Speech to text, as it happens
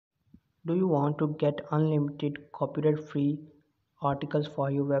Do you want to get unlimited copyright-free articles for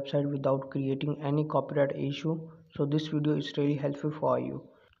your website without creating any copyright issue? So this video is really helpful for you.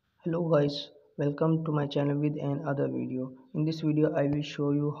 Hello guys, welcome to my channel with another video. In this video I will show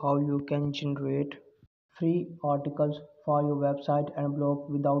you how you can generate free articles for your website and blog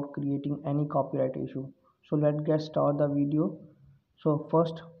without creating any copyright issue. So let's get started the video. So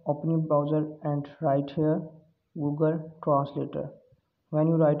first open your browser and write here Google Translator. When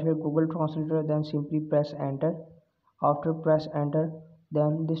you write here Google Translator, then simply press enter. After press enter,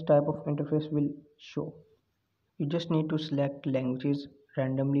 then this type of interface will show. You just need to select languages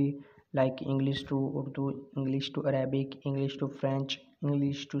randomly like English to Urdu, English to Arabic, English to French,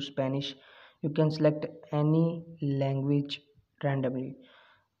 English to Spanish. You can select any language randomly.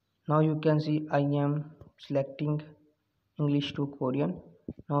 Now you can see I am selecting English to Korean.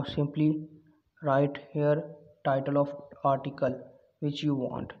 Now simply write here title of article which you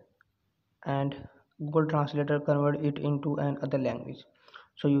want, and Google Translator convert it into another language.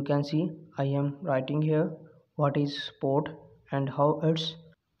 So you can see I am writing here what is sport and how it's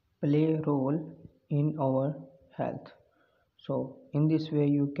play role in our health. So in this way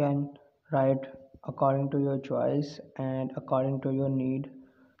you can write according to your choice and according to your need.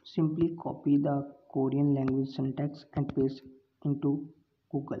 Simply copy the Korean language syntax and paste into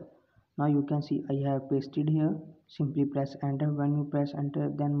Google. Now you can see I have pasted here. Simply press enter. When you press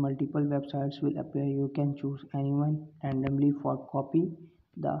enter, then multiple websites will appear. You can choose anyone randomly for copy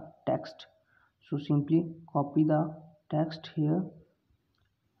the text. So simply copy the text here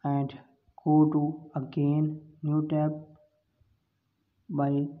and go to again new tab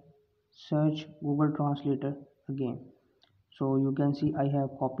by search Google Translator again. So you can see I have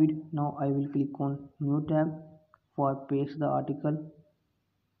copied. Now I will click on new tab for paste the article.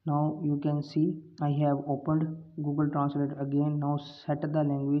 Now you can see I have opened Google Translator again. Now set the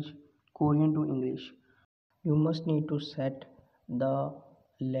language Korean to English. You must need to set the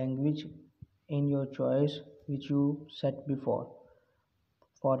language in your choice which you set before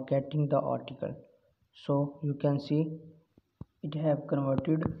for getting the article. So you can see it have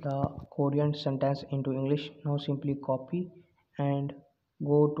converted the Korean sentence into English. Now simply copy and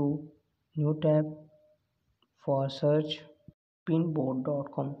go to new tab for search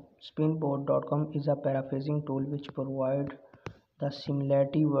spinboard.com. Spinboard.com is a paraphrasing tool which provides the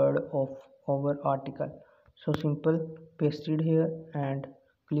similarity word of our article. So simple paste it here and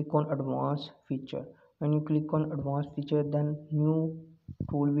click on advanced feature. When you click on advanced feature, then new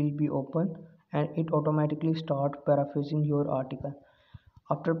tool will be open and it automatically start paraphrasing your article.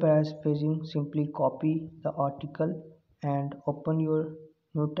 After paraphrasing, simply copy the article and open your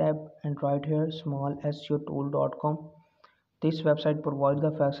new tab and write here smallseotool.com. This website provides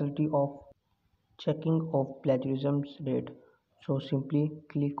the facility of checking of plagiarism rate. So simply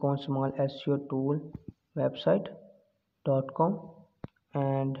click on small SEO tool website.com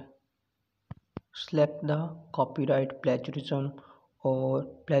and select the copyright plagiarism or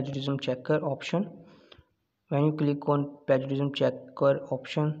plagiarism checker option. When you click on plagiarism checker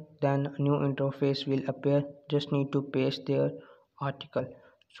option, then a new interface will appear. Just need to paste their article.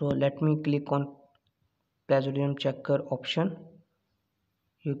 So let me click on plagiarism checker option.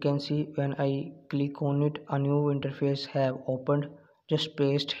 You can see when I click on it, a new interface have opened. Just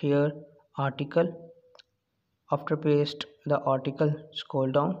paste here article. After paste the article, scroll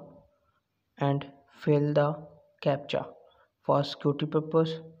down and fill the captcha. For security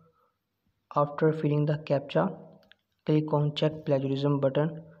purpose, after filling the captcha, click on check plagiarism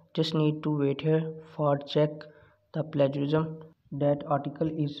button. Just need to wait here for check the plagiarism that article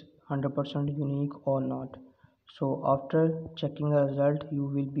is 100% unique or not. So after checking the result, you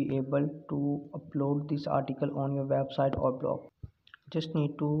will be able to upload this article on your website or blog. Just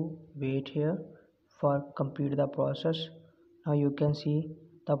need to wait here for complete the process. Now you can see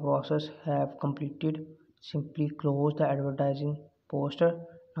the process have completed. Simply close the advertising poster.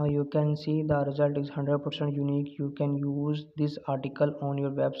 Now you can see the result is 100% unique. You can use this article on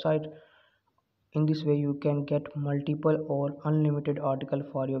your website. In this way you can get multiple or unlimited article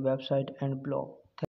for your website and blog.